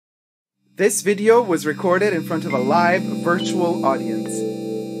This video was recorded in front of a live virtual audience.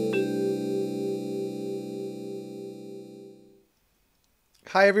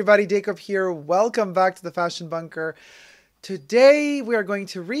 Hi everybody, Dacob here. Welcome back to the Fashion Bunker. Today we are going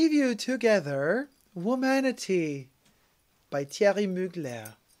to review together Womanity by Thierry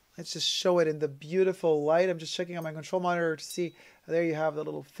Mugler. Let's just show it in the beautiful light. I'm just checking on my control monitor to see. There you have the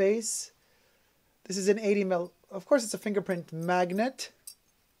little face. This is an 80 ml. Of course, it's a fingerprint magnet.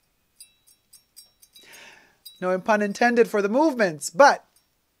 No pun intended for the movements, but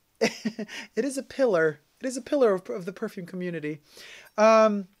it is a pillar. It is a pillar of the perfume community.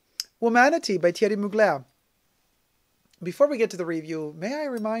 Womanity by Thierry Mugler. Before we get to the review, may I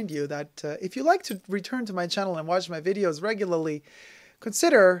remind you that if you like to return to my channel and watch my videos regularly,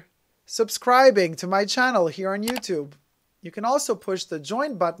 consider subscribing to my channel here on YouTube. You can also push the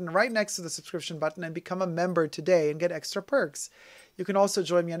join button right next to the subscription button and become a member today and get extra perks. You can also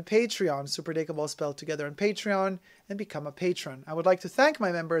join me on Patreon, superdacob all spelled together on Patreon, and become a patron. I would like to thank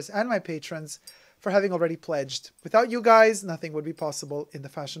my members and my patrons for having already pledged. Without you guys, nothing would be possible in the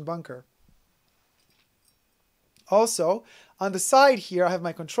Fashion Bunker. Also, on the side here, I have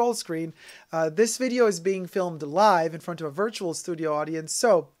my control screen. This video is being filmed live in front of a virtual studio audience.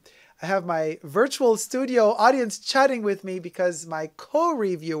 So I have my virtual studio audience chatting with me because my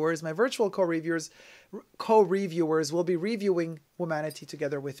co-reviewers, my virtual co-reviewers will be reviewing Womanity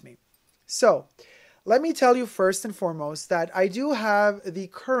together with me. So let me tell you first and foremost that I do have the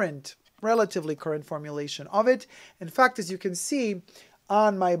relatively current formulation of it. In fact, as you can see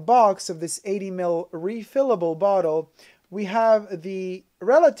on my box of this 80 ml refillable bottle, we have the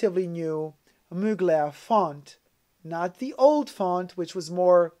relatively new Mugler font, not the old font, which was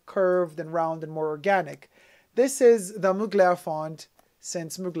more curved and round and more organic. This is the Mugler font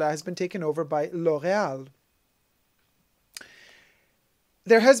since Mugler has been taken over by L'Oréal.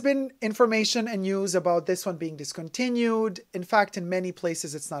 There has been information and news about this one being discontinued. In fact, in many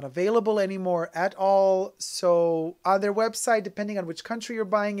places, it's not available anymore at all. So on their website, depending on which country you're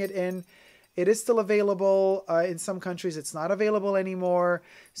buying it in, it is still available. In some countries, it's not available anymore.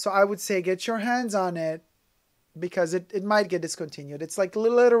 So I would say get your hands on it because it might get discontinued. It's like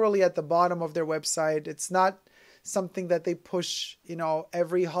literally at the bottom of their website. It's not something that they push,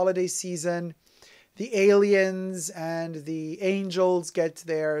 every holiday season. The aliens and the angels get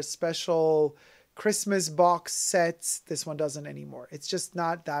their special Christmas box sets. This one doesn't anymore. It's just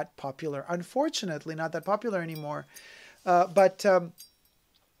not that popular. Unfortunately, not that popular anymore. So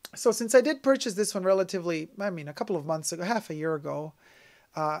since I did purchase this one relatively, a couple of months ago, half a year ago,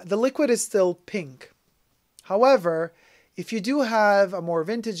 the liquid is still pink. However, if you do have a more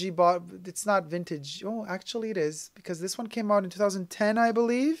vintagey bottle, it's not vintage. Oh, actually it is, because this one came out in 2010, I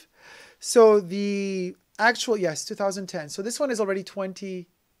believe. So the actual, yes, 2010. So this one is already 20.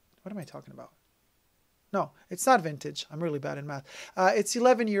 What am I talking about? No, it's not vintage. I'm really bad in math. It's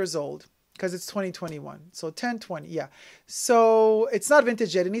 11 years old because it's 2021. So 10, 20, yeah. So it's not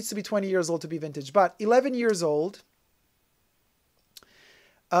vintage yet. It needs to be 20 years old to be vintage, but 11 years old.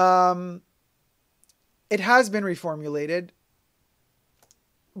 It has been reformulated.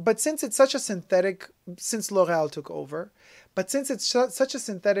 But since it's such a synthetic, since L'Oréal took over, but since it's such a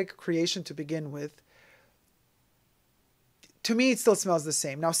synthetic creation to begin with, to me, it still smells the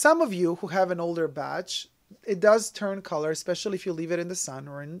same. Now, some of you who have an older batch, it does turn color, especially if you leave it in the sun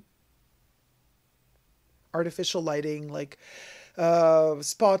or in artificial lighting, like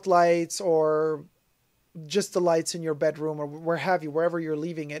spotlights or just the lights in your bedroom or wherever you're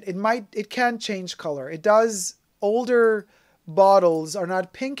leaving it. It can change color. It does. Older bottles are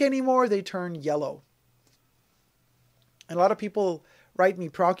not pink anymore, they turn yellow. And a lot of people write me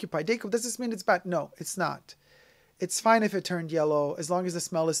preoccupied. Dacob, does this mean it's bad? No, it's not. It's fine if it turned yellow. As long as the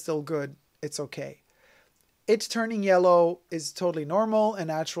smell is still good, it's okay. It turning yellow is totally normal and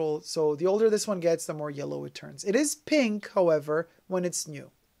natural. So the older this one gets, the more yellow it turns. It is pink, however, when it's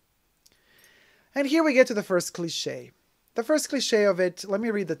new. And here we get to the first cliche. The first cliche of it, let me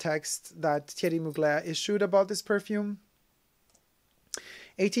read the text that Thierry Mugler issued about this perfume.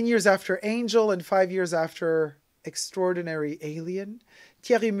 18 years after Angel and 5 years after Extraordinary Alien,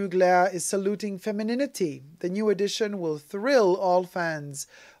 Thierry Mugler is saluting femininity. The new edition will thrill all fans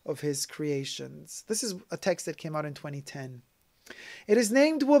of his creations. This is a text that came out in 2010. It is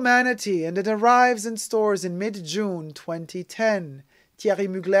named Womanity and it arrives in stores in mid-June 2010. Thierry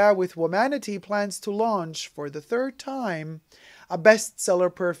Mugler with Womanity plans to launch for the third time a bestseller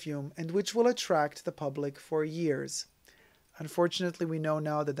perfume and which will attract the public for years. Unfortunately, we know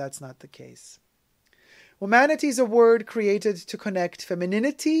now that that's not the case. Womanity is a word created to connect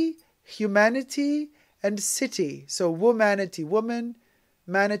femininity, humanity, and city. So womanity, woman,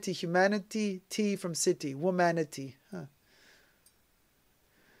 Manatee, humanity, T from city, womanity. Huh.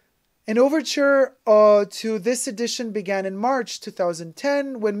 An overture to this edition began in March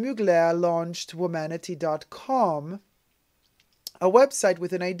 2010 when Mugler launched womanity.com, a website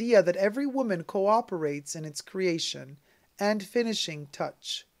with an idea that every woman cooperates in its creation and finishing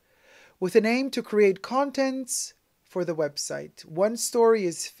touch, with an aim to create contents for the website. One story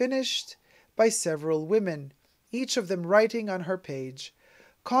is finished by several women, each of them writing on her page.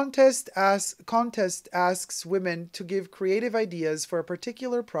 Contest asks women to give creative ideas for a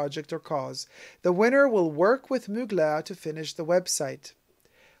particular project or cause. The winner will work with Mugler to finish the website.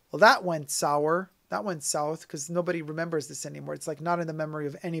 Well, that went sour. That went south because nobody remembers this anymore. It's like not in the memory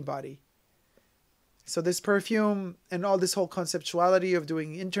of anybody. So this perfume and all this whole conceptuality of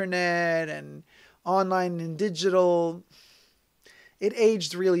doing internet and online and digital, it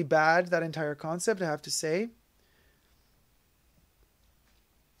aged really bad, that entire concept, I have to say.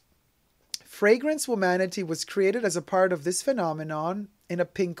 Fragrance Womanity was created as a part of this phenomenon in a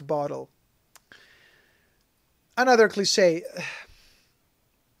pink bottle. Another cliche.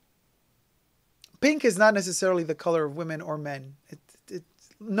 Pink is not necessarily the color of women or men.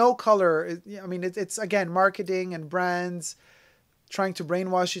 No color. I mean, it's again, marketing and brands trying to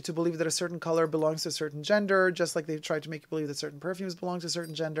brainwash you to believe that a certain color belongs to a certain gender, just like they've tried to make you believe that certain perfumes belong to a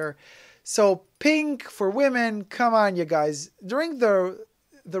certain gender. So pink for women, come on, you guys. During the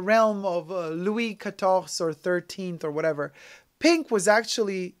realm of Louis XIV or 13th or whatever, pink was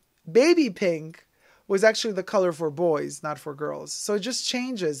actually, baby pink was actually the color for boys, not for girls. So it just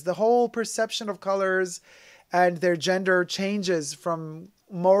changes. The whole perception of colors and their gender changes from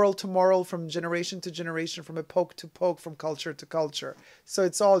moral to moral, from generation to generation, from epoch to epoch, from culture to culture. So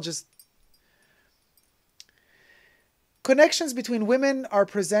it's all just... Connections between women are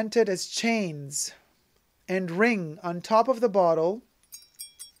presented as chains and ring on top of the bottle.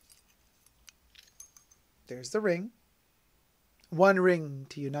 There's the ring. One ring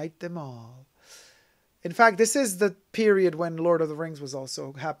to unite them all. In fact, this is the period when Lord of the Rings was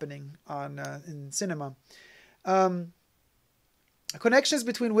also happening in cinema. Connections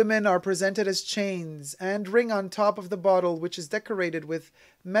between women are presented as chains and ring on top of the bottle, which is decorated with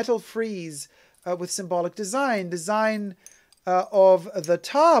metal frieze with symbolic design of the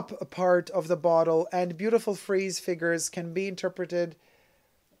top part of the bottle, and beautiful frieze figures can be interpreted.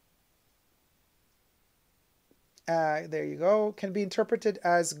 There you go. Can be interpreted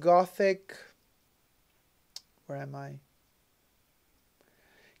as Gothic. Where am I?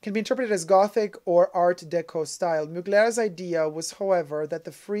 Can be interpreted as Gothic or Art Deco style. Mugler's idea was, however, that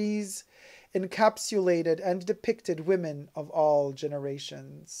the frieze encapsulated and depicted women of all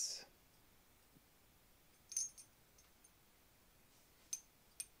generations.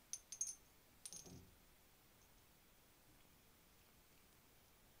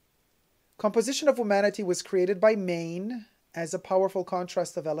 Composition of Womanity was created by Maine as a powerful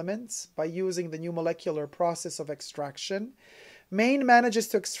contrast of elements by using the new molecular process of extraction. Maine manages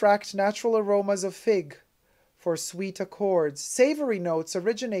to extract natural aromas of fig for sweet accords. Savory notes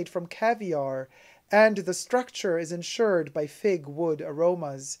originate from caviar, and the structure is ensured by fig wood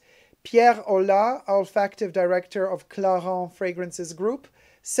aromas. Pierre Ola, olfactive director of Clarent Fragrances Group,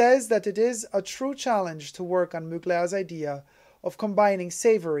 says that it is a true challenge to work on Mugler's idea of combining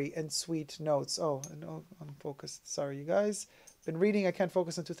savory and sweet notes. Oh, no, unfocused. Sorry, you guys. Been reading. I can't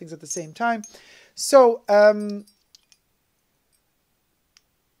focus on two things at the same time. So,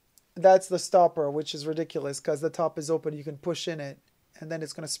 that's the stopper, which is ridiculous because the top is open. You can push in it, and then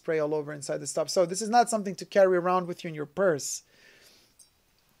it's going to spray all over inside the stop. So this is not something to carry around with you in your purse.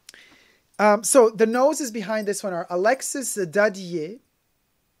 So the noses behind this one are Alexis Dadier,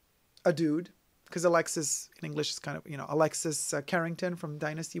 a dude, because Alexis in English is kind of, Alexis Carrington from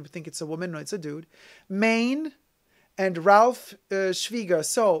Dynasty. You would think it's a woman. No, it's a dude. Maine and Ralph Schwieger.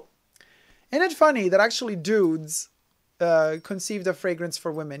 So, isn't it funny that actually dudes conceived a fragrance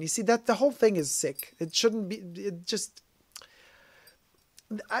for women? You see, that the whole thing is sick. It shouldn't be. It just...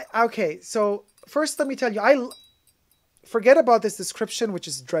 Okay, so first let me tell you, forget about this description, which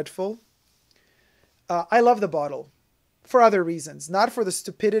is dreadful. I love the bottle for other reasons, not for the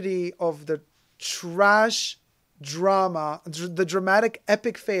stupidity of the trash drama, the dramatic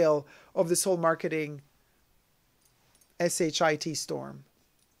epic fail of this whole marketing SHIT storm.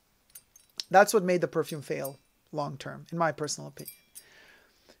 That's what made the perfume fail long term, in my personal opinion.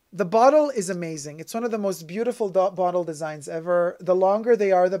 The bottle is amazing. It's one of the most beautiful bottle designs ever. The longer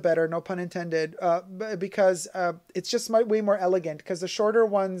they are, the better, no pun intended, because it's just way more elegant, because the shorter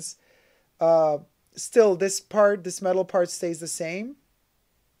ones, still this metal part stays the same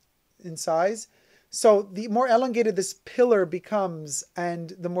in size. So the more elongated this pillar becomes and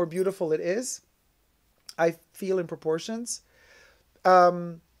the more beautiful it is, I feel, in proportions.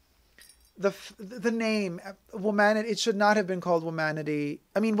 Um, the name Womanity, it should not have been called Womanity.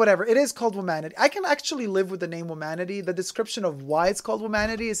 I mean, whatever, it is called Womanity. I can actually live with the name Womanity. The description of why it's called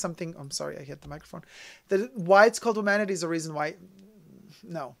Womanity is something, I'm sorry, I hit the microphone. Why it's called Womanity is a reason why.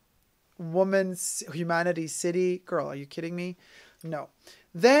 No. Woman's Humanity City. Girl, are you kidding me? No.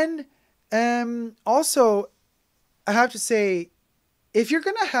 Then also, I have to say, if you're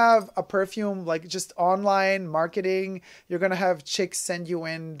going to have a perfume, like just online marketing, you're going to have chicks send you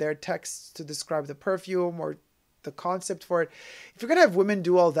in their texts to describe the perfume or the concept for it. If you're going to have women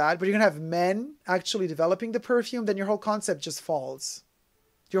do all that, but you're going to have men actually developing the perfume, then your whole concept just falls.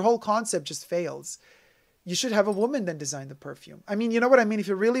 Your whole concept just fails. You should have a woman then design the perfume. I mean, you know what I mean? If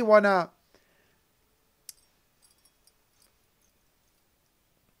you really want to...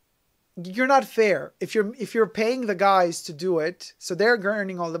 You're not fair. If you're paying the guys to do it, so they're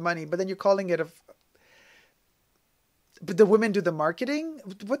earning all the money, but then you're calling it but the women do the marketing?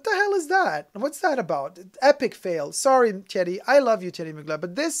 What the hell is that? What's that about? Epic fail. Sorry, Thierry. I love you, Thierry Mugler,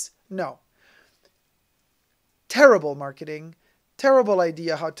 but this, no. Terrible marketing. Terrible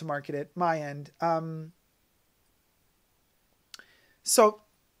idea how to market it. My end. So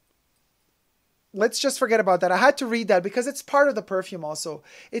let's just forget about that. I had to read that because it's part of the perfume also.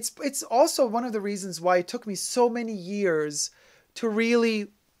 It's also one of the reasons why it took me so many years to really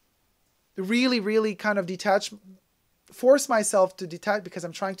kind of force myself to detach, because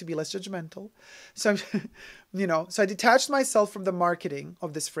I'm trying to be less judgmental. So, so I detached myself from the marketing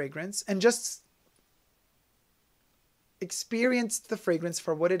of this fragrance and just experienced the fragrance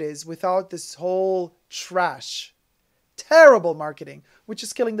for what it is without this whole trash. Terrible marketing, which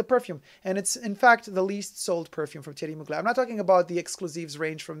is killing the perfume. And it's, in fact, the least sold perfume from Thierry Mugler. I'm not talking about the exclusives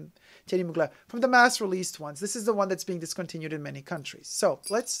range from Thierry Mugler, from the mass released ones. This is the one that's being discontinued in many countries. So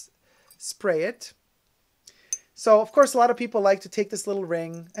let's spray it. So, of course, a lot of people like to take this little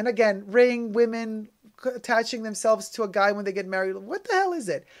ring. And again, ring, women attaching themselves to a guy when they get married. What the hell is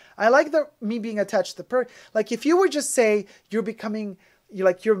it? I like me being attached to the like if you were just say you're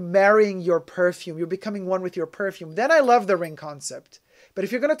marrying your perfume, you're becoming one with your perfume, then I love the ring concept. But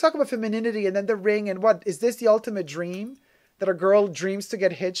if you're going to talk about femininity and then the ring, and what, is this the ultimate dream? That a girl dreams to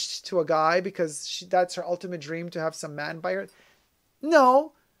get hitched to a guy because that's her ultimate dream, to have some man by her?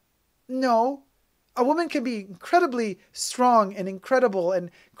 No. A woman can be incredibly strong and incredible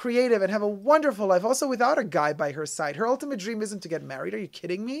and creative and have a wonderful life also without a guy by her side. Her ultimate dream isn't to get married. Are you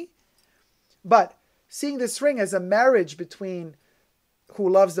kidding me? But seeing this ring as a marriage between who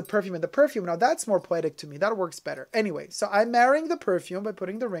loves the perfume and the perfume, now that's more poetic to me. That works better. Anyway, so I'm marrying the perfume by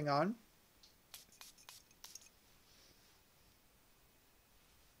putting the ring on.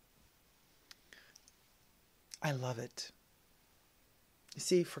 I love it. You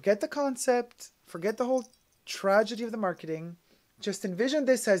see, forget the concept, forget the whole tragedy of the marketing. Just envision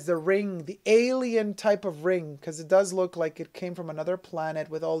this as the ring, the alien type of ring, because it does look like it came from another planet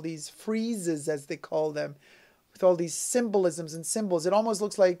with all these friezes, as they call them, with all these symbolisms and symbols. It almost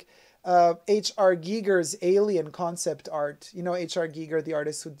looks like H.R. Giger's Alien concept art. You know H.R. Giger, the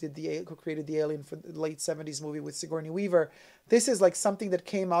artist who created the Alien for the late 70s movie with Sigourney Weaver. This is like something that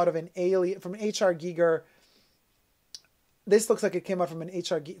came out of an alien, from H.R. Giger. This looks like it came out from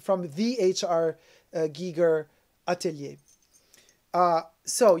the H.R. Giger atelier.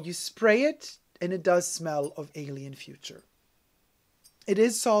 So you spray it and it does smell of alien future. It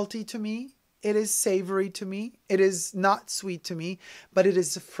is salty to me. It is savory to me. It is not sweet to me, but it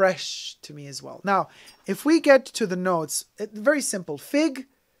is fresh to me as well. Now, if we get to the notes, very simple. Fig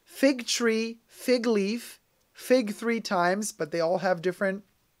tree, fig leaf, fig 3 times, but they all have different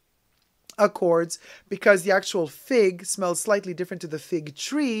accords because the actual fig smells slightly different to the fig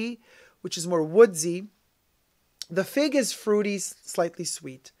tree, which is more woodsy. The fig is fruity, slightly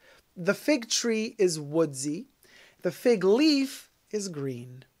sweet. The fig tree is woodsy. The fig leaf is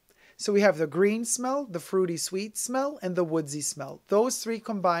green. So we have the green smell, the fruity sweet smell, and the woodsy smell. Those 3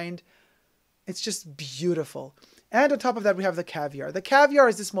 combined, it's just beautiful. And on top of that, we have the caviar. The caviar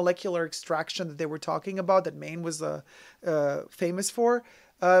is this molecular extraction that they were talking about, that Maine was famous for.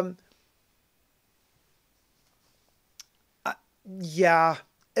 Yeah,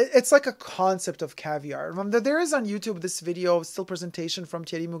 it's like a concept of caviar. There is on YouTube this video, still presentation from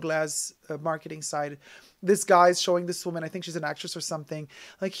Thierry Mugler's marketing side. This guy's showing this woman, I think she's an actress or something.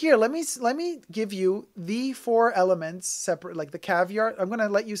 Like, here, let me give you the 4 elements separate, like the caviar. I'm going to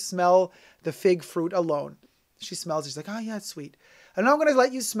let you smell the fig fruit alone. She smells, she's like, oh yeah, it's sweet. And now I'm going to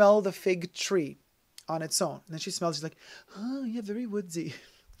let you smell the fig tree on its own. And then she smells, she's like, oh yeah, very woodsy.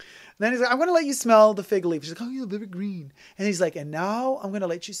 Then he's like, I'm going to let you smell the fig leaf. She's like, oh, yeah, very green. And he's like, and now I'm going to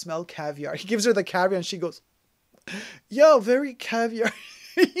let you smell caviar. He gives her the caviar and she goes, yo, very caviar.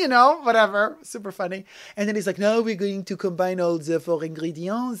 You know, whatever. Super funny. And then he's like, now we're going to combine all the four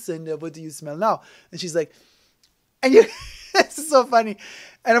ingredients. And what do you smell now? And she's like, and you, it's so funny.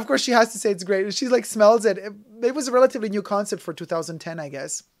 And of course she has to say it's great. And she like smells it. It was a relatively new concept for 2010, I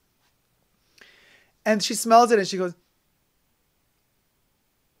guess. And she smells it and she goes,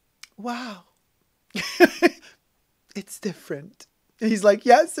 wow, it's different. And he's like,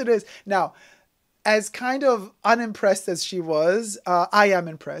 yes, it is. Now, as kind of unimpressed as she was, I am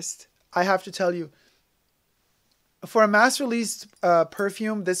impressed. I have to tell you, for a mass released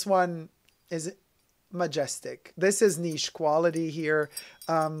perfume, this one is majestic. This is niche quality here.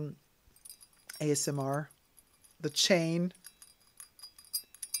 ASMR, the chain.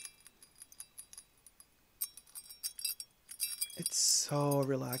 It's so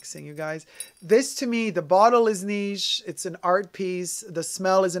relaxing, you guys. This to me, the bottle is niche. It's an art piece. The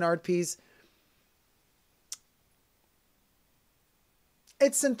smell is an art piece.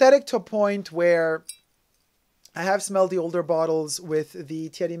 It's synthetic to a point where I have smelled the older bottles with the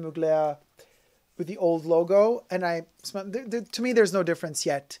Thierry Mugler, with the old logo, and I smell, to me, there's no difference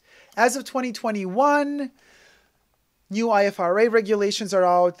yet. As of 2021, new IFRA regulations are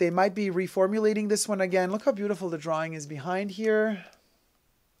out. They might be reformulating this one again. Look how beautiful the drawing is behind here.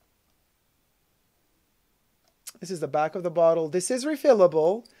 This is the back of the bottle. This is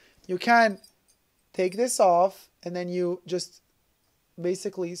refillable. You can take this off and then you just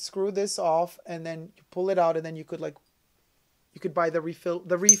basically screw this off and then you pull it out and then you could buy the refill,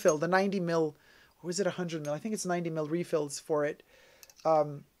 the 90 mil, or is it 100 mil? I think it's 90 mil refills for it.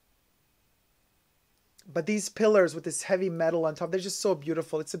 But these pillars with this heavy metal on top, they're just so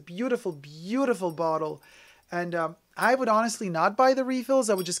beautiful. It's a beautiful, beautiful bottle. And I would honestly not buy the refills.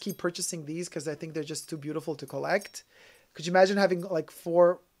 I would just keep purchasing these because I think they're just too beautiful to collect. Could you imagine having like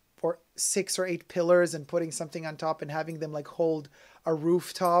 4 or 6 or 8 pillars and putting something on top and having them like hold a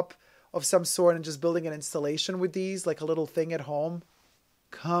rooftop of some sort and just building an installation with these, like a little thing at home?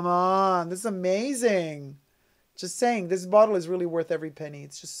 Come on, this is amazing. Just saying, this bottle is really worth every penny.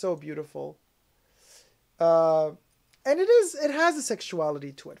 It's just so beautiful. And it has a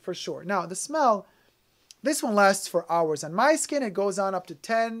sexuality to it for sure. Now the smell, this one lasts for hours. On my skin, it goes on up to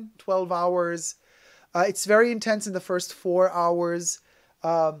 10, 12 hours. It's very intense in the first 4 hours.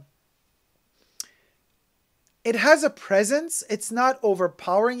 It has a presence. It's not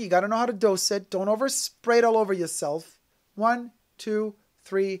overpowering. You got to know how to dose it. Don't overspray it all over yourself. 1, 2,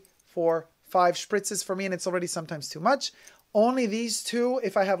 3, 4, 5 spritzes for me, and it's already sometimes too much. Only these 2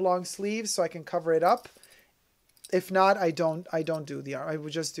 if I have long sleeves so I can cover it up. If not, I don't do the, I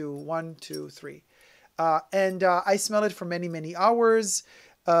would just do 1, 2, 3. I smell it for many, many hours.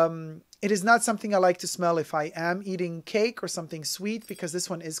 It is not something I like to smell if I am eating cake or something sweet, because this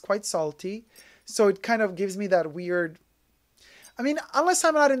one is quite salty. So it kind of gives me that weird, I mean, unless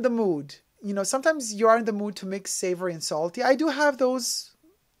I'm not in the mood. You know, sometimes you are in the mood to mix savory and salty. I do have those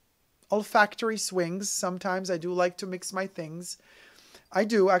olfactory swings. Sometimes I do like to mix my things. I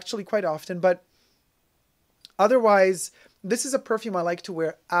do actually quite often, but otherwise, this is a perfume I like to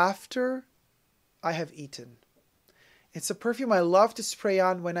wear after I have eaten. It's a perfume I love to spray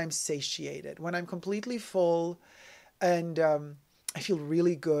on when I'm satiated, when I'm completely full and I feel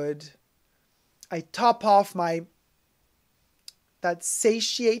really good. I top off that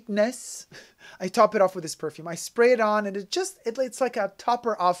satiateness. I top it off with this perfume. I spray it on and it's like a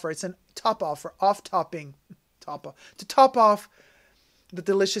topper offer. It's a top offer, off-topping, to top off the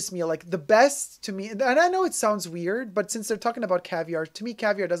delicious meal. Like the best to me, and I know it sounds weird, but since they're talking about caviar, to me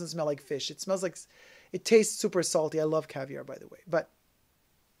caviar doesn't smell like fish. It smells like, it tastes super salty. I love caviar, by the way. But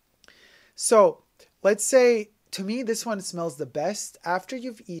so let's say to me, this one smells the best after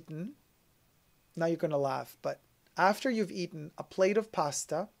you've eaten. Now you're going to laugh, but after you've eaten a plate of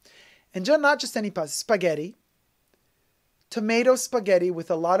pasta, and not just any pasta, spaghetti, tomato spaghetti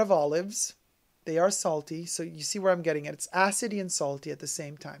with a lot of olives. They are salty, so you see where I'm getting at. It's acidy and salty at the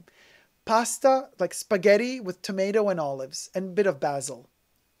same time. Pasta, like spaghetti with tomato and olives, and a bit of basil.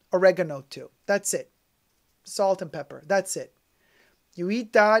 Oregano too. That's it. Salt and pepper. That's it. You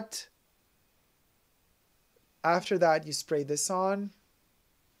eat that. After that, you spray this on.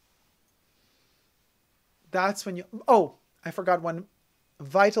 That's when you... Oh, I forgot one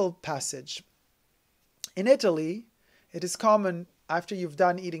vital passage. In Italy, it is common after you've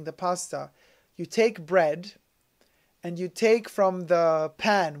done eating the pasta, you take bread and you take from the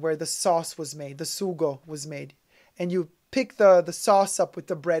pan where the sauce was made, the sugo was made, and you pick the sauce up with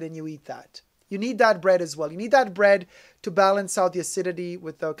the bread and you eat that. You need that bread as well. You need that bread to balance out the acidity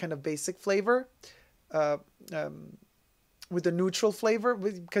with the kind of basic flavor, uh, with the neutral flavor,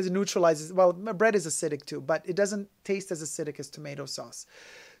 because it neutralizes, well, bread is acidic too, but it doesn't taste as acidic as tomato sauce.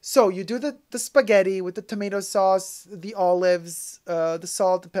 So you do the spaghetti with the tomato sauce, the olives, the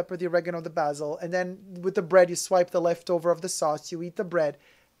salt, the pepper, the oregano, the basil. And then with the bread, you swipe the leftover of the sauce. You eat the bread.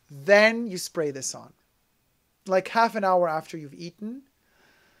 Then you spray this on. Like half an hour after you've eaten.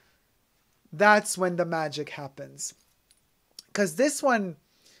 That's when the magic happens. Because this one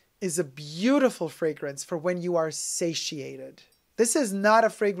is a beautiful fragrance for when you are satiated. This is not a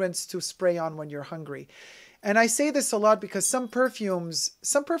fragrance to spray on when you're hungry. And I say this a lot because some perfumes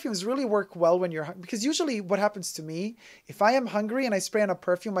really work well when you're hungry. Because usually what happens to me, if I am hungry and I spray on a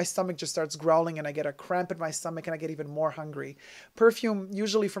perfume, my stomach just starts growling and I get a cramp in my stomach and I get even more hungry. Perfume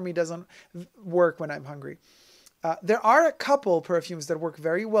usually for me doesn't work when I'm hungry. There are a couple perfumes that work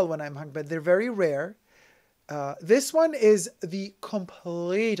very well when I'm hungry, but they're very rare. This one is the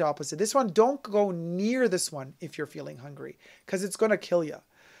complete opposite. This one, don't go near this one if you're feeling hungry because it's going to kill you.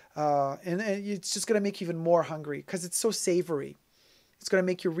 And it's just going to make you even more hungry because it's so savory. It's going to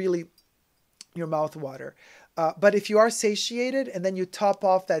make you really, your mouth water. But if you are satiated and then you top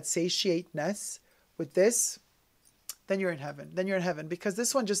off that satiateness with this, then you're in heaven. Then you're in heaven because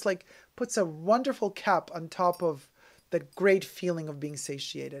this one just like puts a wonderful cap on top of that great feeling of being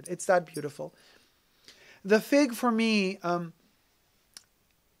satiated. It's that beautiful. The fig for me,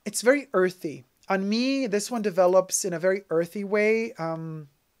 it's very earthy. On me, this one develops in a very earthy way.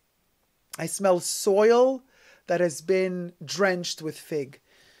 I smell soil that has been drenched with fig.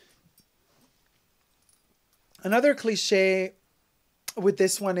 Another cliche with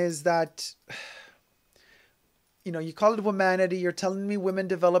this one is that, you know, you call it womanity. You're telling me women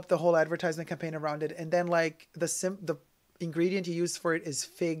developed the whole advertisement campaign around it. And then like the ingredient you use for it is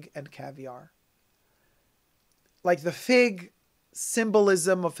fig and caviar. Like the fig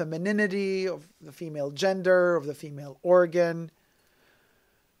symbolism of femininity, of the female gender, of the female organ.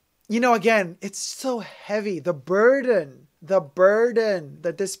 You know, again, it's so heavy. The burden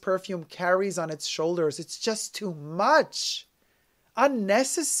that this perfume carries on its shoulders, it's just too much.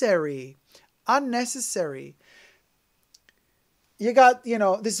 Unnecessary. You got, you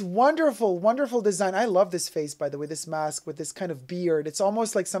know, this wonderful, wonderful design. I love this face, by the way, this mask with this kind of beard. It's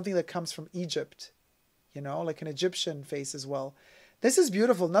almost like something that comes from Egypt, you know, like an Egyptian face as well. This is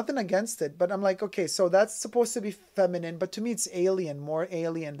beautiful, nothing against it, but I'm like, okay, so that's supposed to be feminine, but to me it's alien, more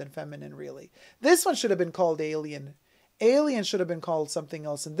alien than feminine, really. This one should have been called Alien. Alien should have been called something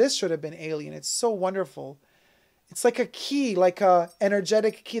else, and this should have been Alien. It's so wonderful. It's like a key, like a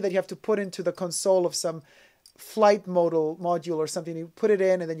energetic key that you have to put into the console of some flight module or something. You put it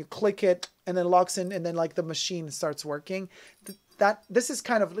in, and then you click it, and then it locks in, and then like the machine starts working. This is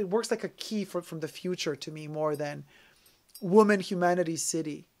kind of, it works like a key from the future to me more than woman humanity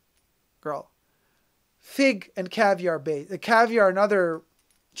city, girl. Fig and caviar base. The caviar, another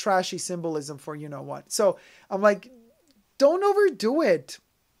trashy symbolism for you know what. So I'm like, don't overdo it.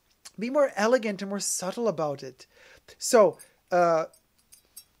 Be more elegant and more subtle about it. So,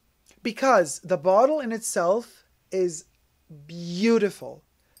 because the bottle in itself is beautiful.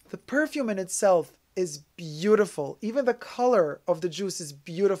 The perfume in itself is beautiful. Even the color of the juice is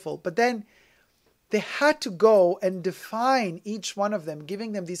beautiful. But then they had to go and define each one of them,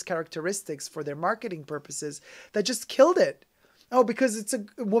 giving them these characteristics for their marketing purposes that just killed it. Oh, because it's a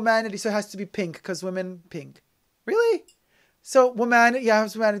womanity, so it has to be pink, because women pink. Really? So woman, yeah,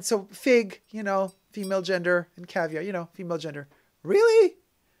 it's womanity. So fig, you know, female gender, and caviar, you know, female gender. Really?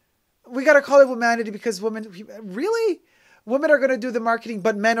 We got to call it womanity because women, really? Women are going to do the marketing,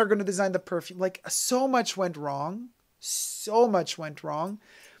 but men are going to design the perfume. Like, so much went wrong. So much went wrong.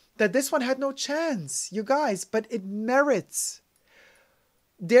 That this one had no chance, you guys, but it merits.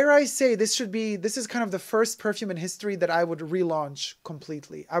 Dare I say, this is kind of the first perfume in history that I would relaunch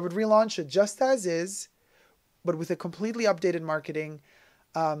completely. I would relaunch it just as is, but with a completely updated marketing.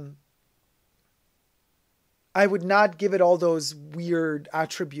 I would not give it all those weird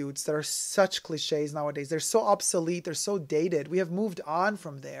attributes that are such cliches nowadays. They're so obsolete, they're so dated. We have moved on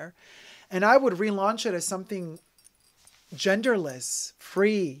from there. And I would relaunch it as something genderless,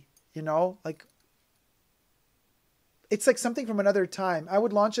 free, you know, like it's like something from another time. I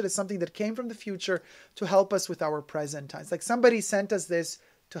would launch it as something that came from the future to help us with our present times. Like somebody sent us this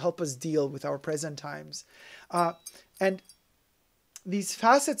to help us deal with our present times. And these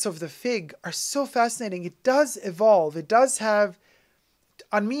facets of the fig are so fascinating. It does evolve. It does have,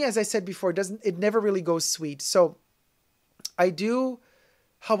 on me, as I said before, it never really goes sweet. So I do,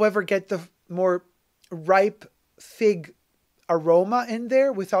 however, get the more ripe fig aroma in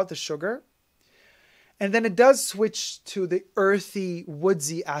there without the sugar. And then it does switch to the earthy,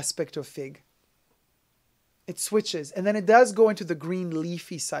 woodsy aspect of fig. It switches. And then it does go into the green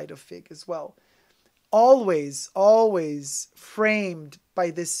leafy side of fig as well. Always, always framed by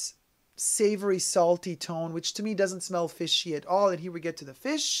this savory, salty tone, which to me doesn't smell fishy at all. And here we get to the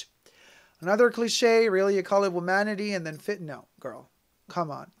fish. Another cliche, really, you call it womanity and then fit. No, girl, come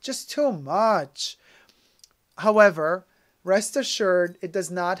on. Just too much. However, rest assured, it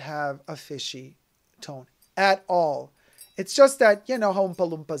does not have a fishy tone at all. It's just that, you know how Oompa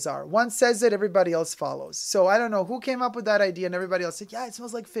Loompas are. One says it, everybody else follows. So I don't know who came up with that idea and everybody else said, yeah, it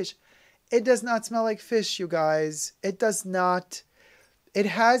smells like fish. It does not smell like fish, you guys. It does not. It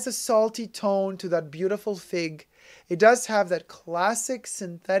has a salty tone to that beautiful fig. It does have that classic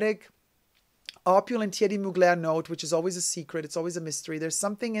synthetic opulent Thierry Mugler note, which is always a secret. It's always a mystery. There's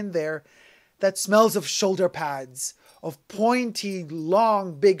something in there that smells of shoulder pads, of pointy,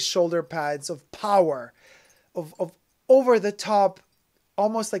 long, big shoulder pads, of power, of over the top,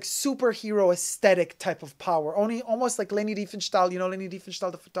 almost like superhero aesthetic type of power. Only almost like Leni Riefenstahl, you know, Leni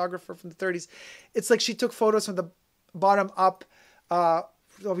Riefenstahl, the photographer from the 30s. It's like she took photos from the bottom up.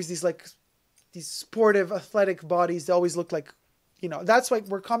 Always these sportive, athletic bodies. They always look like, you know, that's why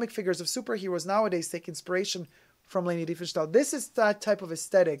we're comic figures of superheroes nowadays take inspiration from Leni Riefenstahl. This is that type of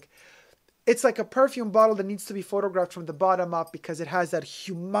aesthetic. It's like a perfume bottle that needs to be photographed from the bottom up because it has that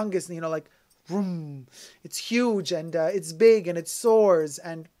humongous, you know, like, vroom. It's huge and it's big and it soars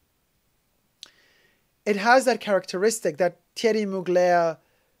and it has that characteristic, that Thierry Mugler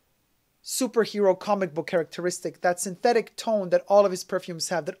superhero comic book characteristic, that synthetic tone that all of his perfumes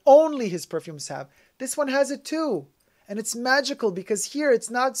have, that only his perfumes have. This one has it too. And it's magical because here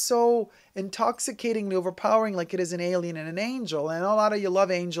it's not so intoxicatingly overpowering like it is in Alien and an Angel. And a lot of you love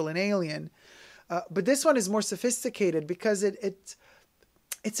Angel and Alien. But this one is more sophisticated because it's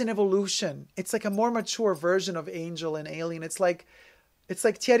an evolution. It's like a more mature version of Angel and Alien. It's like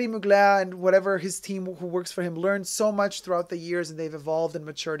Thierry Mugler and whatever his team who works for him learned so much throughout the years and they've evolved and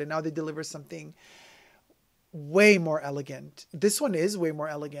matured and now they deliver something way more elegant. This one is way more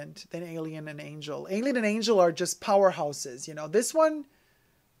elegant than Alien and Angel. Alien and Angel are just powerhouses, you know. This one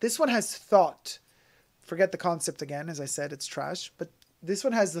has thought. Forget the concept again, as I said, it's trash. But this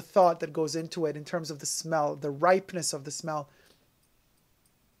one has the thought that goes into it in terms of the smell, the ripeness of the smell.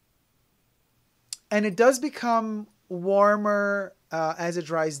 And it does become warmer as it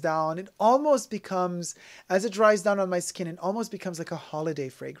dries down. It almost becomes, as it dries down on my skin, it almost becomes like a holiday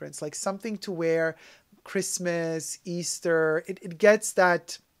fragrance, like something to wear Christmas, Easter. It gets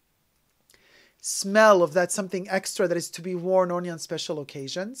that smell of that something extra that is to be worn only on special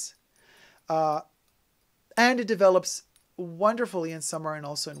occasions. And it develops wonderfully in summer and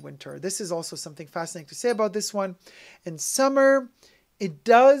also in winter. This is also something fascinating to say about this one. In summer, it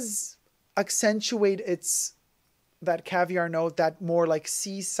does accentuate that caviar note, that more like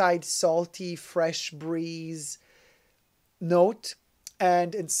seaside, salty, fresh breeze note.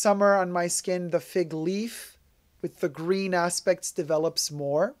 And in summer on my skin, the fig leaf with the green aspects develops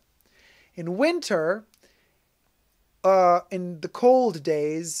more. In winter, in the cold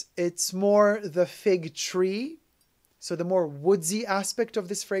days, it's more the fig tree. So the more woodsy aspect of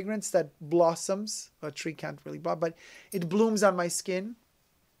this fragrance that blossoms. A tree can't really blossom, but it blooms on my skin.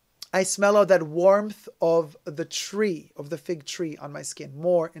 I smell out that warmth of the tree, of the fig tree on my skin,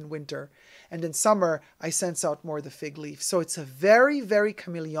 more in winter. And in summer, I sense out more the fig leaf. So it's a very, very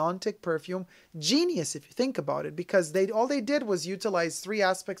chameleontic perfume. Genius, if you think about it, because all they did was utilize three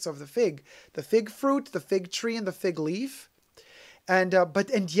aspects of the fig fruit, the fig tree, and the fig leaf. And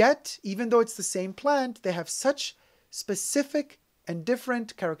yet, even though it's the same plant, they have such specific and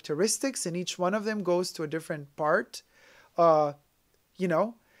different characteristics, and each one of them goes to a different part, you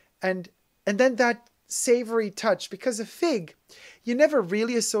know. And then that savory touch, because a fig, you never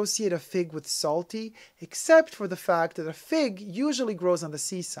really associate a fig with salty, except for the fact that a fig usually grows on the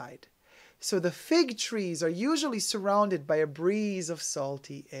seaside. So the fig trees are usually surrounded by a breeze of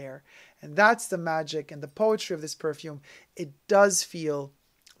salty air. And that's the magic and the poetry of this perfume. It does feel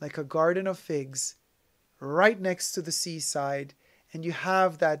like a garden of figs right next to the seaside. And you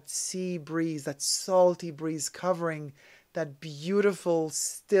have that sea breeze, that salty breeze covering that beautiful,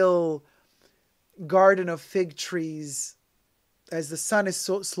 still garden of fig trees as the sun is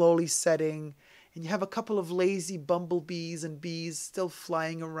so slowly setting. And you have a couple of lazy bumblebees and bees still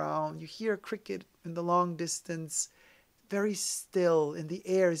flying around. You hear a cricket in the long distance, very still, and the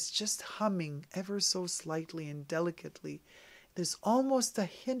air is just humming ever so slightly and delicately. There's almost a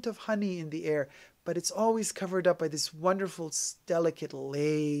hint of honey in the air, but it's always covered up by this wonderful, delicate,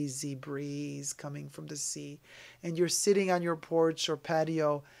 lazy breeze coming from the sea. And you're sitting on your porch or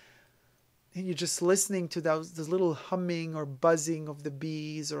patio And you're just listening to those little humming or buzzing of the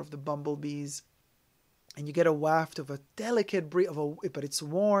bees or of the bumblebees. And you get a waft of a delicate breeze, but it's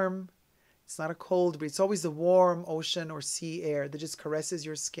warm. It's not a cold breeze. It's always the warm ocean or sea air that just caresses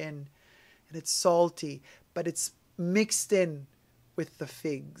your skin. And it's salty, but it's mixed in with the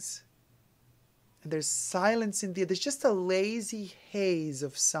figs. And there's silence in the air. There's just a lazy haze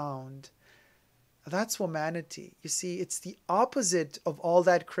of sound. That's womanity. You see, it's the opposite of all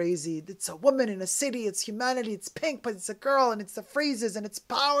that crazy. It's a woman in a city. It's humanity. It's pink, but it's a girl, and it's the freezes, and it's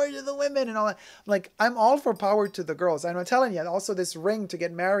power to the women and all that. Like, I'm all for power to the girls. I'm telling you, also this ring to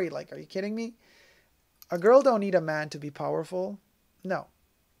get married. Like, are you kidding me? A girl don't need a man to be powerful. No,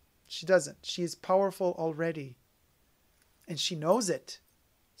 she doesn't. She is powerful already. And she knows it.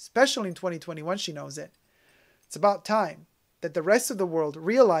 Especially in 2021, she knows it. It's about time that the rest of the world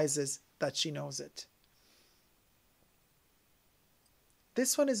realizes that she knows it.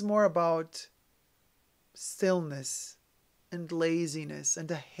 This one is more about stillness and laziness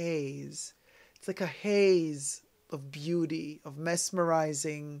and a haze. It's like a haze of beauty, of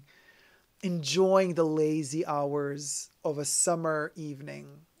mesmerizing, enjoying the lazy hours of a summer evening.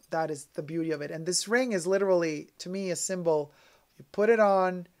 That is the beauty of it. And this ring is literally, to me, a symbol. You put it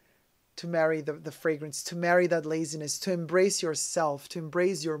on to marry the fragrance, to marry that laziness, to embrace yourself, to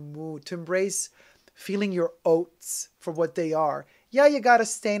embrace your mood, to embrace feeling your oats for what they are. Yeah, you got a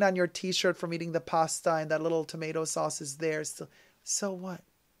stain on your t-shirt from eating the pasta and that little tomato sauce is there still. So what?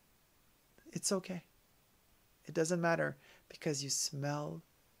 It's okay. It doesn't matter because you smell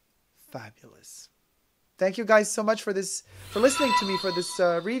fabulous. Thank you guys so much for listening to me for this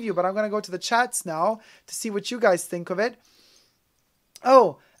review, but I'm going to go to the chats now to see what you guys think of it.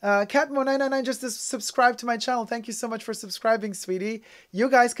 Oh, Catmo999 just subscribed to my channel. Thank you so much for subscribing, sweetie. You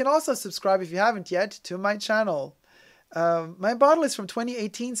guys can also subscribe if you haven't yet to my channel. My bottle is from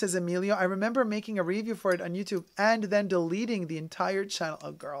 2018, says Emilio. I remember making a review for it on YouTube and then deleting the entire channel.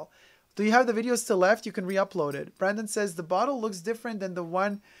 Oh, girl. Do you have the video still left? You can re-upload it. Brandon says the bottle looks different than the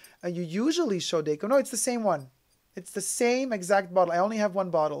one you usually show, Dacob. No, it's the same one. It's the same exact bottle. I only have one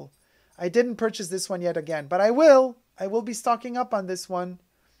bottle. I didn't purchase this one yet again, but I will. I will be stocking up on this one.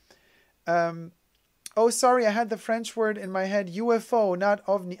 Oh, sorry, I had the French word in my head. UFO, not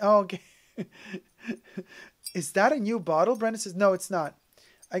ovni. Oh, okay. Is that a new bottle? Brandon says, no, it's not.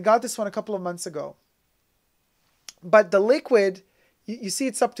 I got this one a couple of months ago. But the liquid, you see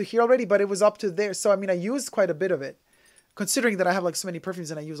it's up to here already, but it was up to there. So, I mean, I used quite a bit of it, considering that I have like so many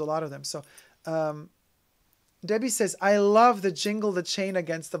perfumes and I use a lot of them. So, Debbie says, I love the jingle, the chain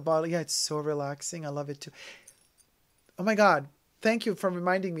against the bottle. Yeah, it's so relaxing. I love it too. Oh my God. Thank you for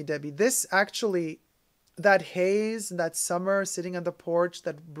reminding me, Debbie. This actually, that haze, that summer sitting on the porch,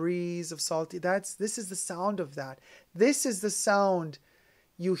 that breeze of salty, this is the sound of that. This is the sound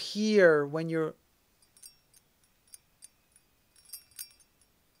you hear when you're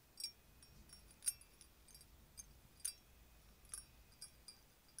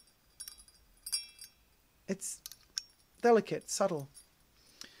it's delicate, subtle.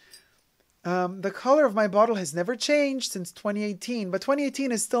 The color of my bottle has never changed since 2018, but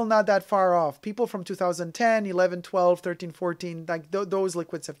 2018 is still not that far off. People from 2010, 11, 12, 13, 14, like those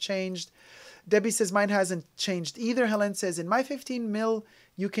liquids have changed. Debbie says mine hasn't changed either. Helen says in my 15 mil,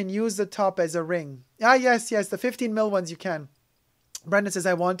 you can use the top as a ring. Ah, yes, the 15 mil ones you can. Brandon says,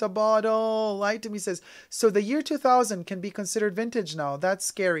 I want a bottle. Light to me says, so the year 2000 can be considered vintage now. That's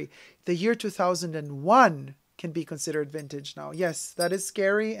scary. The year 2001 can be considered vintage now. Yes, that is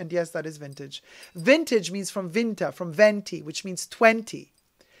scary. And yes, that is vintage. Vintage means from vinta, from venti, which means 20.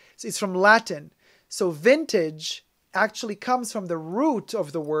 So it's from Latin. So vintage actually comes from the root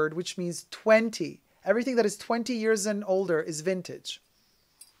of the word, which means 20. Everything that is 20 years and older is vintage.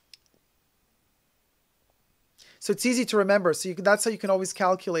 So it's easy to remember. So that's how you can always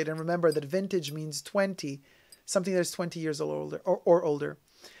calculate and remember that vintage means 20, something that's 20 years old or older.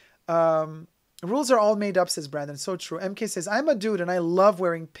 Rules are all made up, says Brandon. So true. MK says, I'm a dude and I love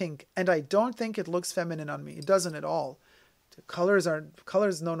wearing pink and I don't think it looks feminine on me. It doesn't at all. Colors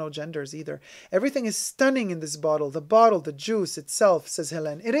know no genders either. Everything is stunning in this bottle. The juice itself, says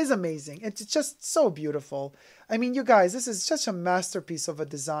Helen. It is amazing. It's just so beautiful. I mean, you guys, this is such a masterpiece of a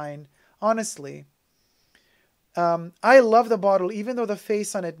design. Honestly. I love the bottle, even though the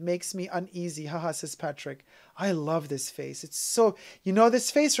face on it makes me uneasy. Haha, says Patrick. I love this face. It's so,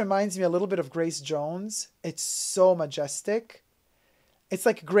 this face reminds me a little bit of Grace Jones. It's so majestic. It's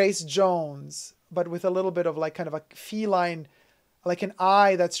like Grace Jones, but with a little bit of like kind of a feline, like an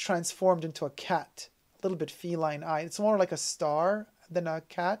eye that's transformed into a cat. A little bit feline eye. It's more like a star than a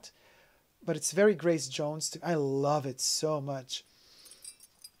cat, but it's very Grace Jones. I love it so much.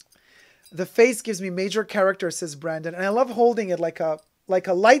 The face gives me major character, says Brandon. And I love holding it like a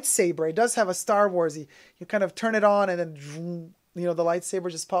lightsaber. It does have a Star Warsy. You kind of turn it on and then, you know, the lightsaber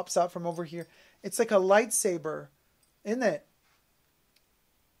just pops out from over here. It's like a lightsaber, isn't it?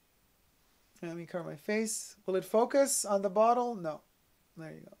 Let me cover my face. Will it focus on the bottle? No. There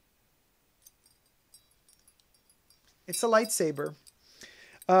you go. It's a lightsaber.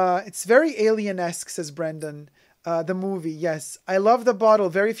 It's very alien-esque, says Brendan. The movie, yes. I love the bottle.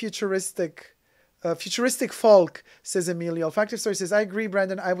 Very futuristic. Futuristic folk, says Emilio. Factive Story says, I agree,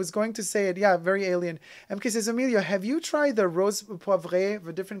 Brandon. I was going to say it. Yeah, very alien. MK says, Emilio, have you tried the Rose Poivre of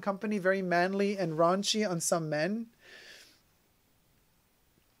a different company? Very manly and raunchy on some men.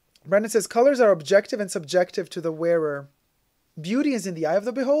 Brandon says, colors are objective and subjective to the wearer. Beauty is in the eye of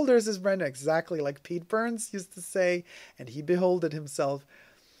the beholder, says Brandon. Exactly like Pete Burns used to say, and he beholded himself.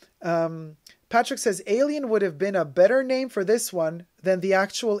 Patrick says, Alien would have been a better name for this one than the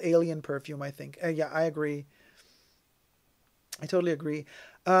actual Alien perfume, I think. Yeah, I agree. I totally agree.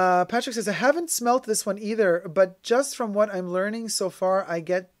 Patrick says, I haven't smelt this one either, but just from what I'm learning so far, I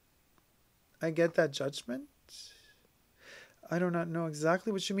get that judgment. I do not know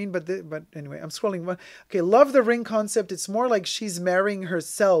exactly what you mean, but anyway, I'm scrolling. Okay, love the ring concept. It's more like she's marrying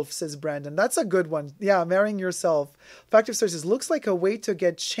herself, says Brandon. That's a good one. Yeah, marrying yourself. Factive Story says, looks like a way to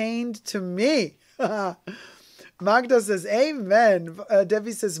get chained to me. Magda says, amen.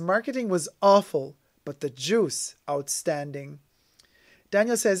 Debbie says, marketing was awful, but the juice, outstanding.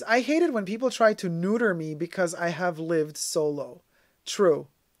 Daniel says, I hate it when people try to neuter me because I have lived solo. True.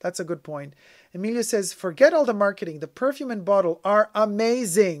 That's a good point. Emilio says, forget all the marketing. The perfume and bottle are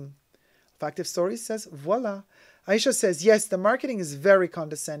amazing. Factive Story says, voila. Aisha says, yes, the marketing is very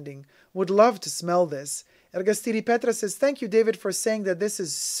condescending. Would love to smell this. Ergastiri Petra says, thank you, David, for saying that this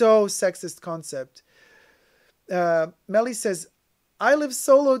is so sexist concept. Melly says, I live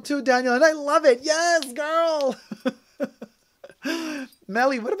solo too, Daniel, and I love it. Yes, girl.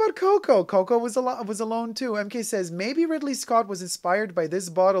 Melly, what about Coco? Coco was alone too. MK says, maybe Ridley Scott was inspired by this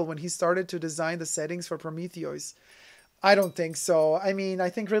bottle when he started to design the settings for Prometheus. I don't think so. I mean, I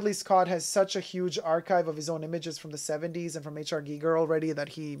think Ridley Scott has such a huge archive of his own images from the 70s and from H.R. Giger already that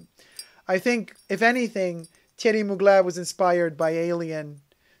I think, if anything, Thierry Mugler was inspired by Alien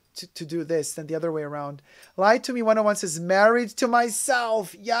to do this than the other way around. Lie to Me 101 says, married to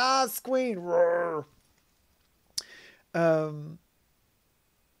myself. Yes, queen. Roar.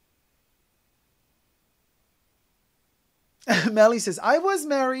 Melly says, I was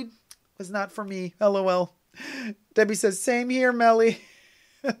married. Was not for me. LOL. Debbie says, same here, Melly.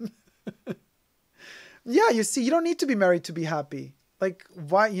 Yeah, you see, you don't need to be married to be happy. Like,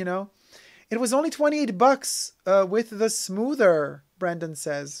 why, you know? It was only $28 with the smoother, Brandon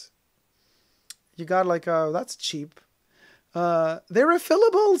says. You got like, that's cheap. They're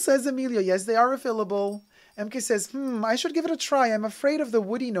refillable, says Emilio. Yes, they are refillable. MK says, I should give it a try. I'm afraid of the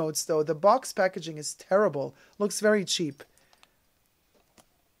woody notes, though. The box packaging is terrible. Looks very cheap.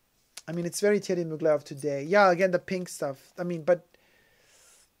 I mean, it's very Thierry Mugler of today. Yeah, again, the pink stuff. I mean, but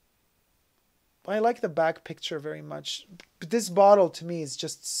I like the back picture very much. But this bottle, to me, is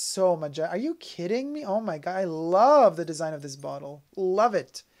just so magenta. Are you kidding me? Oh, my God. I love the design of this bottle. Love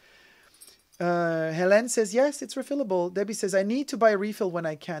it. Helen says, yes, it's refillable. Debbie says, I need to buy a refill when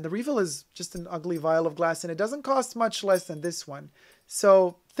I can. The refill is just an ugly vial of glass, and it doesn't cost much less than this one.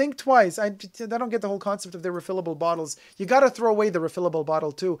 So think twice. I don't get the whole concept of the refillable bottles. You got to throw away the refillable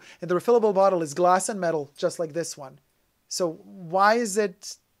bottle too. And the refillable bottle is glass and metal, just like this one. So why is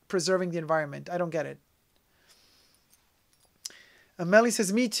it preserving the environment? I don't get it. Melly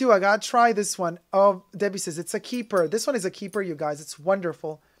says, me too. I got to try this one. Oh, Debbie says, it's a keeper. This one is a keeper, you guys. It's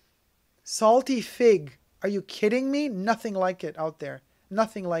wonderful. Salty fig. Are you kidding me? Nothing like it out there.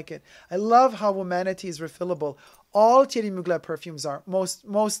 Nothing like it. I love how Womanity is refillable. All Thierry Mugler perfumes are.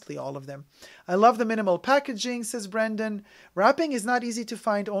 Mostly all of them. I love the minimal packaging, says Brendan. Wrapping is not easy to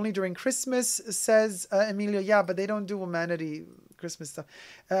find only during Christmas, says Emilio. Yeah, but they don't do Womanity Christmas stuff.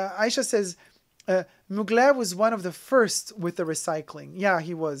 Aisha says, Mugler was one of the first with the recycling. Yeah,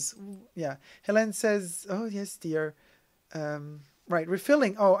 he was. Yeah. Helen says, oh, yes, dear. Right,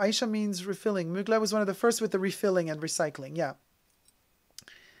 refilling. Oh, Aisha means refilling. Mugler was one of the first with the refilling and recycling. Yeah.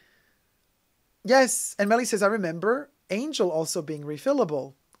 Yes, and Melly says, I remember Angel also being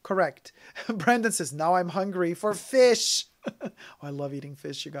refillable. Correct. Brandon says, now I'm hungry for fish. Oh, I love eating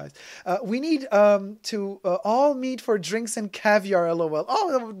fish, you guys. We need to all meet for drinks and caviar, LOL.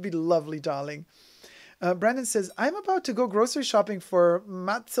 Oh, that would be lovely, darling. Brandon says, I'm about to go grocery shopping for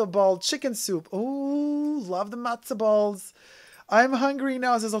matzo ball chicken soup. Oh, love the matzo balls. I'm hungry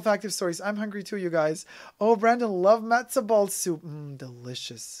now, says Olfactive Stories. I'm hungry too, you guys. Oh, Brandon, love matzo ball soup.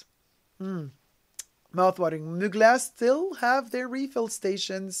 Delicious. Mouthwatering. Mugler still have their refill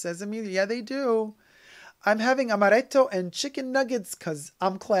stations, says Amelia. Yeah, they do. I'm having amaretto and chicken nuggets because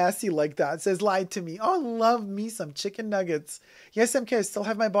I'm classy like that, says Lied to Me. Oh, love me some chicken nuggets. Yes, MK, I still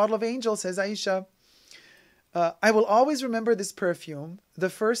have my bottle of Angel, says Aisha. I will always remember this perfume. The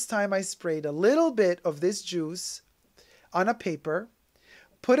first time I sprayed a little bit of this juice on a paper,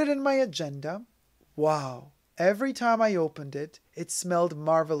 put it in my agenda. Wow. Every time I opened it, it smelled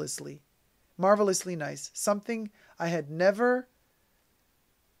marvelously. Marvelously nice. Something I had never,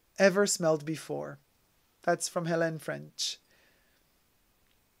 ever smelled before. That's from Hélène French.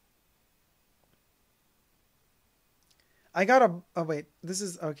 I got a... Oh, wait. This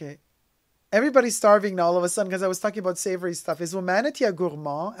is... Okay. Everybody's starving now all of a sudden because I was talking about savory stuff. Is Womanity a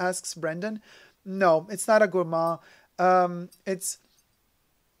gourmand? Asks Brendan. No, it's not a gourmand. It's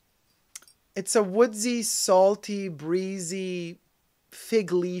a woodsy, salty, breezy,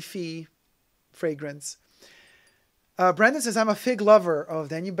 fig leafy fragrance. Brendan says, I'm a fig lover. Oh,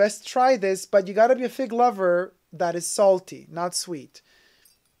 then you best try this, but you got to be a fig lover that is salty, not sweet.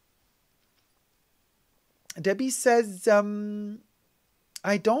 Debbie says,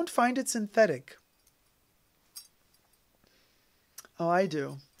 I don't find it synthetic. Oh, I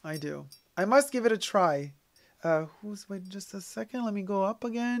do. I must give it a try. Wait just a second. Let me go up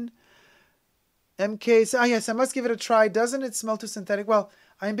again. MK says, yes, I must give it a try. Doesn't it smell too synthetic? Well,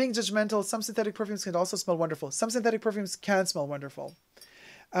 I'm being judgmental. Some synthetic perfumes can also smell wonderful. Some synthetic perfumes can smell wonderful.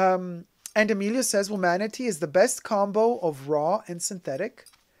 And Amelia says, Womanity is the best combo of raw and synthetic.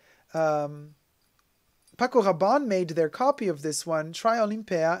 Paco Rabanne made their copy of this one. Try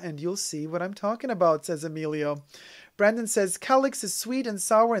Olympea and you'll see what I'm talking about, says Emilio. Brandon says, Calyx is sweet and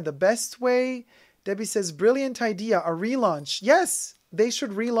sour in the best way. Debbie says, brilliant idea, a relaunch. Yes, they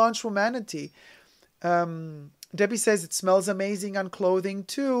should relaunch Womanity. Debbie says it smells amazing on clothing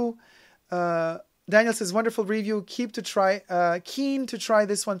too. Daniel says, wonderful review. Keen to try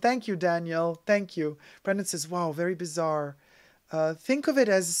this one. Thank you, Daniel. Thank you. Brendan says, wow, very bizarre. Think of it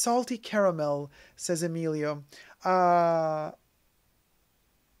as salty caramel, says Emilio.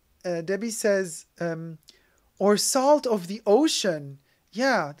 Debbie says, or salt of the ocean.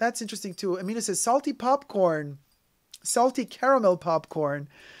 Yeah, that's interesting too. Emilio says, salty popcorn. Salty caramel popcorn.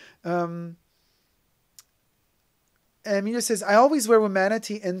 Emilio says, I always wear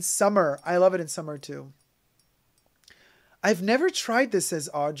Womanity in summer. I love it in summer too. I've never tried this, says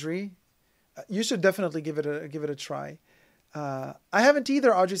Audrey. You should definitely give it a try. I haven't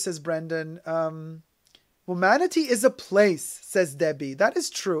either, Audrey, says Brendan. Womanity is a place, says Debbie. That is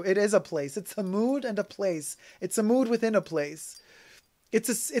true. It is a place. It's a mood and a place. It's a mood within a place.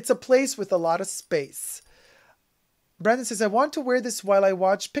 It's a place with a lot of space. Brandon says, I want to wear this while I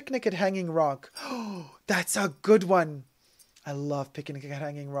watch Picnic at Hanging Rock. Oh, that's a good one. I love Picnic at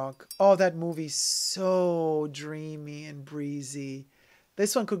Hanging Rock. Oh, that movie's so dreamy and breezy.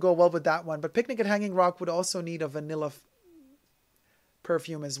 This one could go well with that one, but Picnic at Hanging Rock would also need a vanilla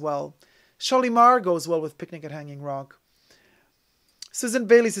perfume as well. Shalimar goes well with Picnic at Hanging Rock. Susan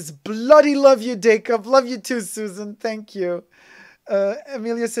Bailey says, bloody love you, Dacob. Love you too, Susan. Thank you.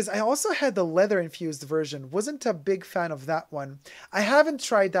 Amelia says, I also had the leather-infused version. Wasn't a big fan of that one. I haven't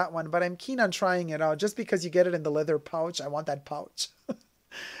tried that one, but I'm keen on trying it out. Just because you get it in the leather pouch, I want that pouch.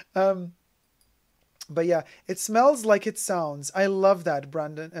 But yeah, it smells like it sounds. I love that,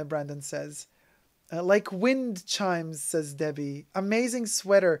 Brandon says. Like wind chimes, says Debbie. Amazing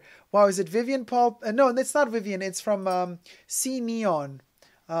sweater. Wow, is it Vivian Paul? No, it's not Vivian. It's from Sea Neon.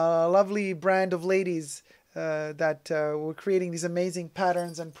 A lovely brand of ladies that were creating these amazing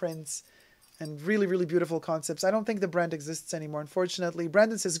patterns and prints and really, really beautiful concepts. I don't think the brand exists anymore, unfortunately.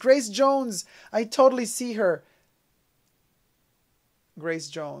 Brandon says, Grace Jones. I totally see her. Grace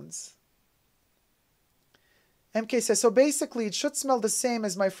Jones. MK says, so basically it should smell the same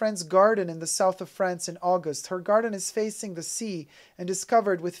as my friend's garden in the south of France in August. Her garden is facing the sea and is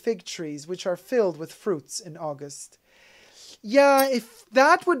covered with fig trees, which are filled with fruits in August. Yeah, if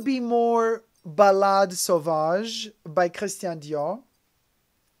that would be more Ballade Sauvage by Christian Dior.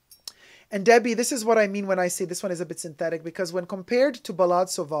 And Debbie, this is what I mean when I say this one is a bit synthetic, because when compared to Ballade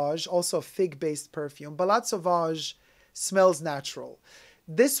Sauvage, also a fig-based perfume, Ballade Sauvage smells natural.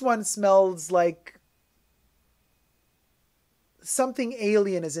 This one smells like something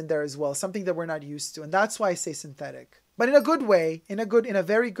alien is in there as well, something that we're not used to, and that's why I say synthetic, but in a good way, in a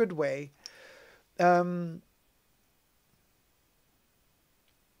very good way.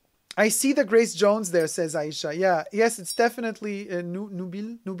 I see the Grace Jones there, says Aisha. Yeah, yes, it's definitely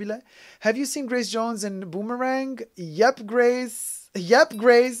Nubile. Have you seen Grace Jones in Boomerang? Yep, Grace. Yep,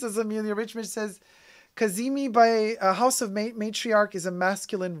 Grace, as Amelia Richmond says. Kazimi by House of Matriarch is a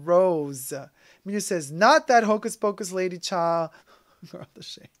masculine rose. Minu says, not that hocus pocus lady cha.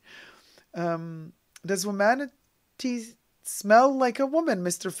 Does womanity smell like a woman?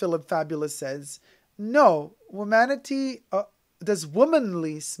 Mr. Philip Fabulous says. No, womanity... does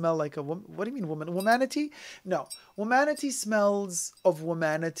womanly smell like a woman? What do you mean woman? Womanity? No. Womanity smells of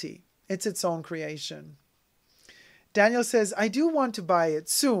womanity. It's its own creation. Daniel says, I do want to buy it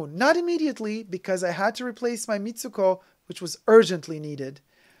soon. Not immediately, because I had to replace my Mitsuko, which was urgently needed.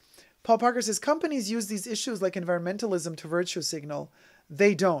 Paul Parker says, companies use these issues like environmentalism to virtue signal.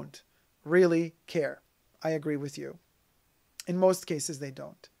 They don't really care. I agree with you. In most cases, they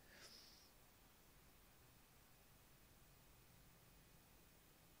don't.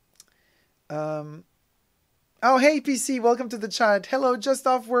 Oh, hey, PC, welcome to the chat. Hello, just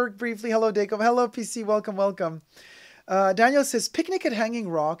off work briefly. Hello, Dacob. Hello, PC, welcome, welcome. Daniel says, Picnic at Hanging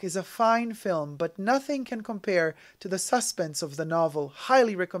Rock is a fine film, but nothing can compare to the suspense of the novel.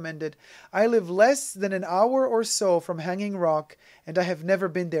 Highly recommended. I live less than an hour or so from Hanging Rock, and I have never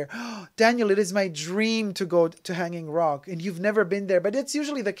been there. Daniel, it is my dream to go to Hanging Rock, and you've never been there. But it's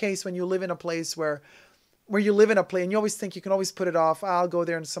usually the case when you live in a place where you live in a place and you always think you can always put it off. I'll go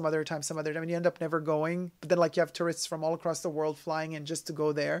there some other time, and you end up never going. But then like you have tourists from all across the world flying in just to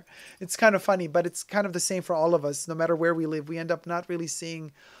go there. It's kind of funny, but it's kind of the same for all of us. No matter where we live, we end up not really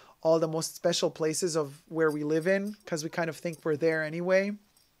seeing all the most special places of where we live in because we kind of think we're there anyway.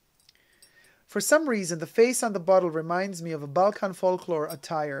 For some reason, the face on the bottle reminds me of a Balkan folklore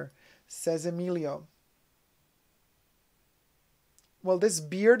attire, says Emilio. Well, this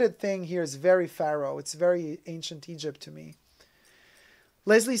bearded thing here is very pharaoh. It's very ancient Egypt to me.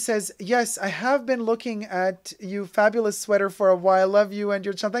 Leslie says, yes, I have been looking at you fabulous sweater for a while. Love you and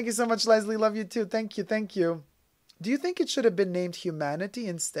your channel. Thank you so much, Leslie. Love you too. Thank you. Thank you. Do you think it should have been named Humanity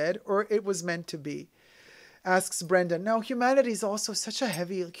instead, or it was meant to be? Asks Brenda. No, humanity is also such a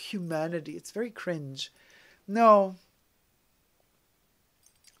heavy, like, humanity. It's very cringe. No.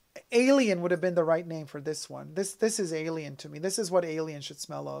 Alien would have been the right name for this one. This is alien to me. This is what alien should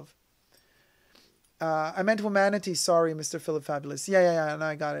smell of. I meant humanity. Sorry, Mr. Philip Fabulous. Yeah. No,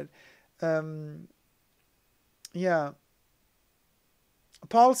 I got it. Yeah.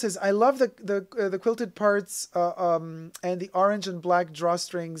 Paul says, I love the quilted parts and the orange and black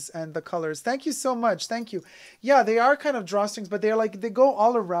drawstrings and the colors. Thank you so much. Thank you. Yeah, they are kind of drawstrings, but they're like, they go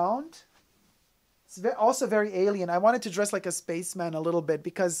all around. It's also very alien. I wanted to dress like a spaceman a little bit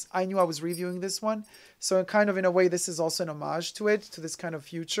because I knew I was reviewing this one. So kind of in a way, this is also an homage to it, to this kind of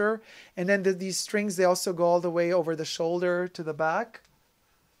future. And then these strings, they also go all the way over the shoulder to the back.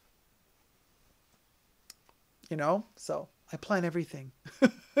 You know, so I plan everything.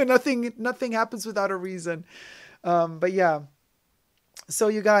 Nothing happens without a reason. But yeah. So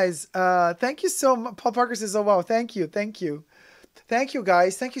you guys, thank you so much. Paul Parker says, oh, wow, thank you. Thank you. Thank you,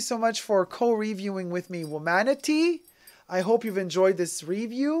 guys. Thank you so much for co-reviewing with me Womanity. I hope you've enjoyed this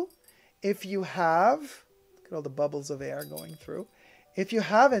review. If you have, look at all the bubbles of air going through. If you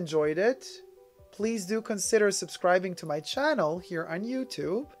have enjoyed it, please do consider subscribing to my channel here on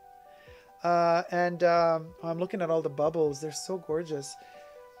YouTube. I'm looking at all the bubbles. They're so gorgeous.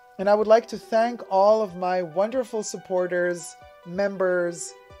 And I would like to thank all of my wonderful supporters,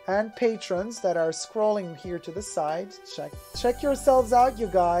 members, and patrons that are scrolling here to the side. Check yourselves out, you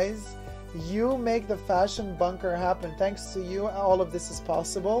guys. You make the fashion bunker happen. Thanks to you, all of this is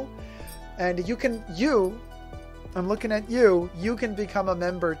possible. And I'm looking at you. You can become a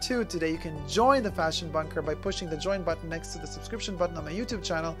member too today. You can join the Fashion Bunker by pushing the join button next to the subscription button on my YouTube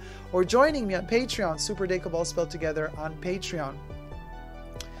channel, or joining me on Patreon, superdacob all spelled together on Patreon.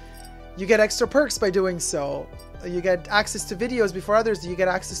 You get extra perks by doing so. You get access to videos before others. You get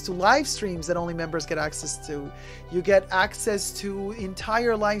access to live streams that only members get access to. You get access to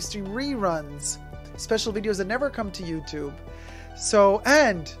entire live stream reruns, special videos that never come to YouTube. So,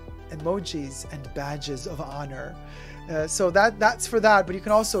 and emojis and badges of honor. So that's for that, but you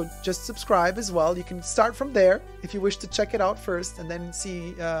can also just subscribe as well. You can start from there if you wish to check it out first and then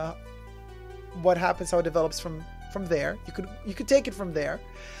see what happens, how it develops from there. You could take it from there.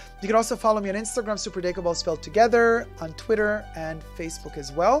 You can also follow me on Instagram, superdacob all spelled together, on Twitter and Facebook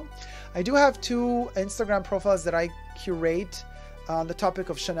as well. I do have 2 Instagram profiles that I curate on the topic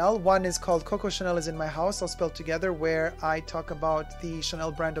of Chanel. One is called Coco Chanel is in my house, all spelled together, where I talk about the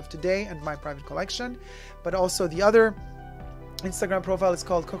Chanel brand of today and my private collection. But also the other Instagram profile is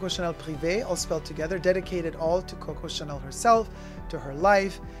called Coco Chanel Privé, all spelled together, dedicated all to Coco Chanel herself, to her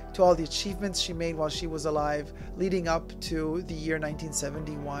life, to all the achievements she made while she was alive, leading up to the year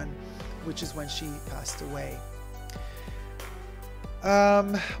 1971, which is when she passed away.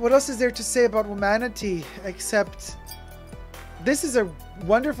 What else is there to say about Womanity, except this is a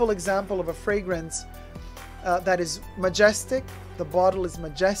wonderful example of a fragrance that is majestic. The bottle is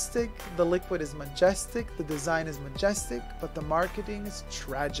majestic, the liquid is majestic, the design is majestic, but the marketing is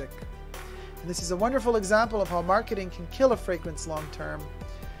tragic. And this is a wonderful example of how marketing can kill a fragrance long term.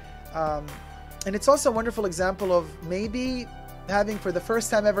 And it's also a wonderful example of maybe having, for the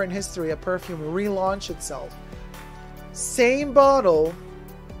first time ever in history, a perfume relaunch itself. Same bottle,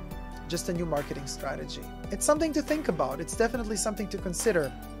 just a new marketing strategy. It's something to think about. It's definitely something to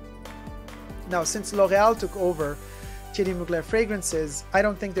consider. Now, since L'Oreal took over Thierry Mugler fragrances, I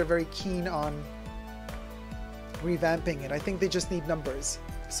don't think they're very keen on revamping it. I think they just need numbers.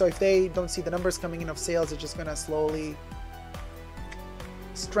 So if they don't see the numbers coming in of sales, they're just going to slowly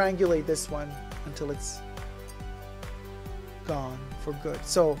strangulate this one until it's gone for good.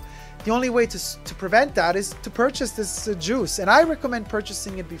 So the only way to prevent that is to purchase this juice. And I recommend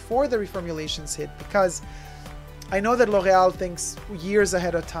purchasing it before the reformulations hit, because I know that L'Oreal thinks years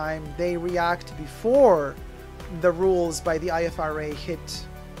ahead of time. They react before the rules by the IFRA hit.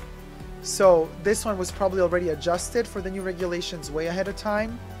 So this one was probably already adjusted for the new regulations way ahead of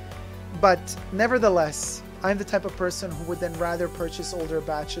time. But nevertheless, I'm the type of person who would then rather purchase older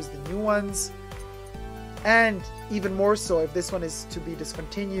batches than new ones. And even more so, if this one is to be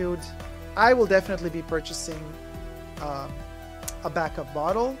discontinued, I will definitely be purchasing a backup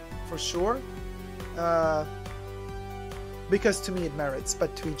bottle for sure. Because to me it merits,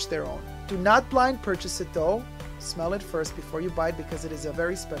 but to each their own. Do not blind purchase it though. Smell it first before you buy it, because it is a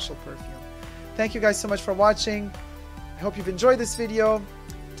very special perfume. Thank you guys so much for watching. I hope you've enjoyed this video.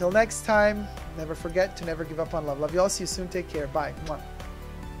 Until next time, never forget to never give up on love. Love you all. See you soon. Take care. Bye. Mwah.